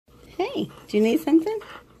Hey, do you need something?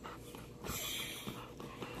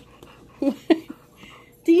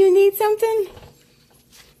 Do you need something?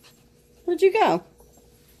 Where'd you go?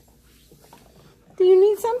 Do you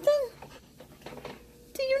need something?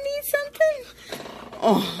 Do you need something?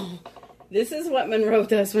 Oh, this is what Monroe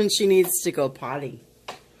does when she needs to go potty.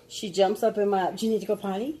 She jumps up in my lap. Do you need to go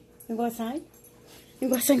potty? You go outside? You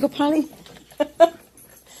go outside and go potty?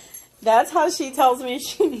 That's how she tells me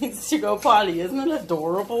she needs to go potty. Isn't it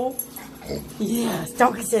adorable? Yes.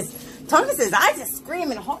 Tonka says, I just scream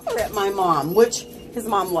and holler at my mom, which his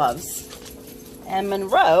mom loves. And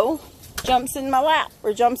Monroe jumps in my lap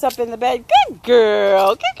or jumps up in the bed. Good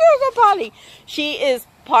girl. Good girl, go potty. She is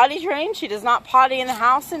potty trained. She does not potty in the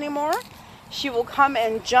house anymore. She will come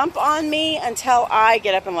and jump on me until I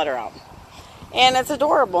get up and let her out. And it's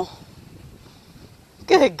adorable.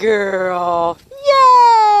 Good girl.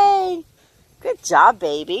 Yay! Good job,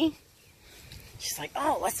 baby. She's like,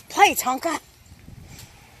 oh, let's play, Tonka.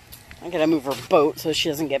 I gotta move her boat so she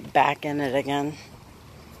doesn't get back in it again.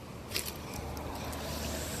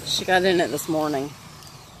 She got in it this morning.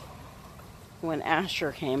 When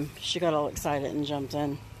Asher came, she got all excited and jumped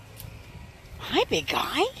in. Hi, big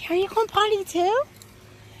guy. Are you going potty too?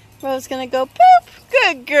 Ro's gonna go poop.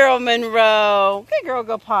 Good girl, Monroe. Good girl,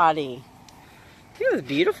 go potty. It was a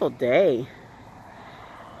beautiful day.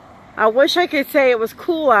 I wish I could say it was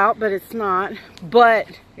cool out, but it's not. But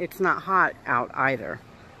it's not hot out either.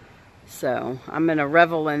 So I'm gonna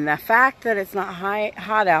revel in the fact that it's not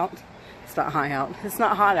hot out. It's not high out. It's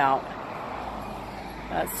not hot out.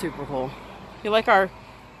 That's super cool. You like our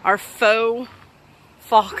faux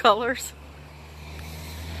fall colors?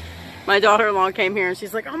 My daughter-in-law came here and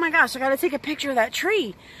she's like, oh my gosh, I gotta take a picture of that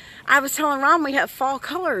tree. I was telling Ron we have fall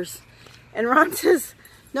colors. And Ron says,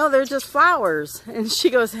 no, they're just flowers. And she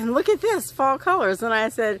goes, and look at this, fall colors. And I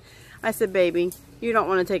said, baby, you don't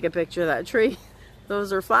want to take a picture of that tree.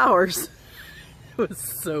 Those are flowers. It was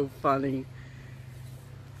so funny.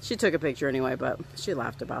 She took a picture anyway, but she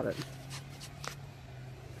laughed about it.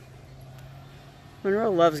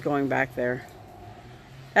 Monroe loves going back there.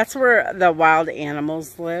 That's where the wild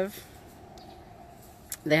animals live.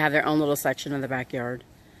 They have their own little section in the backyard.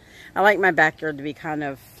 I like my backyard to be kind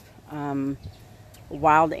of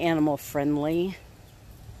wild animal friendly.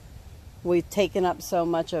 We've taken up so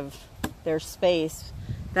much of their space.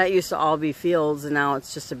 That used to all be fields, and now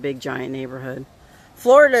it's just a big giant neighborhood.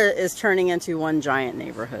 Florida is turning into one giant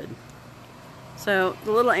neighborhood. So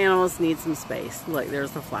the little animals need some space. Look,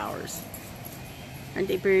 there's the flowers. Aren't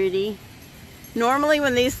they pretty? Normally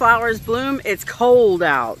when these flowers bloom, it's cold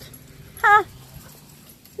out. Huh?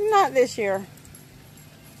 Not this year.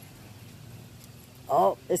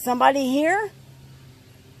 Oh, is somebody here?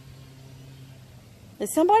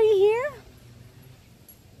 Is somebody here?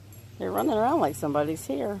 They're running around like somebody's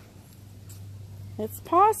here. It's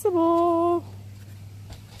possible.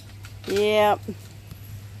 Yep.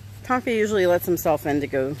 Tonka usually lets himself in to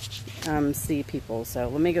go see people, so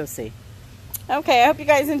let me go see. Okay, I hope you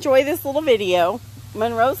guys enjoy this little video.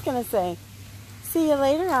 Monroe's gonna say, see you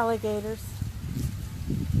later, alligators.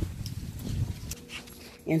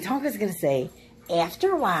 And Tonka's gonna say,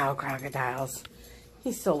 after a while, crocodiles.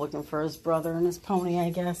 He's still looking for his brother and his pony, I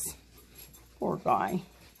guess. Poor guy.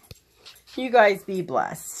 You guys be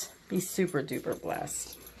blessed. Be super duper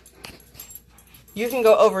blessed. You can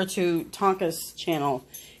go over to Tonka's channel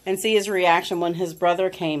and see his reaction when his brother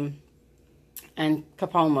came and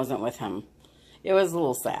Capone wasn't with him. It was a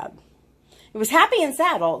little sad. It was happy and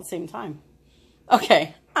sad all at the same time.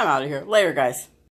 Okay, I'm out of here. Later, guys.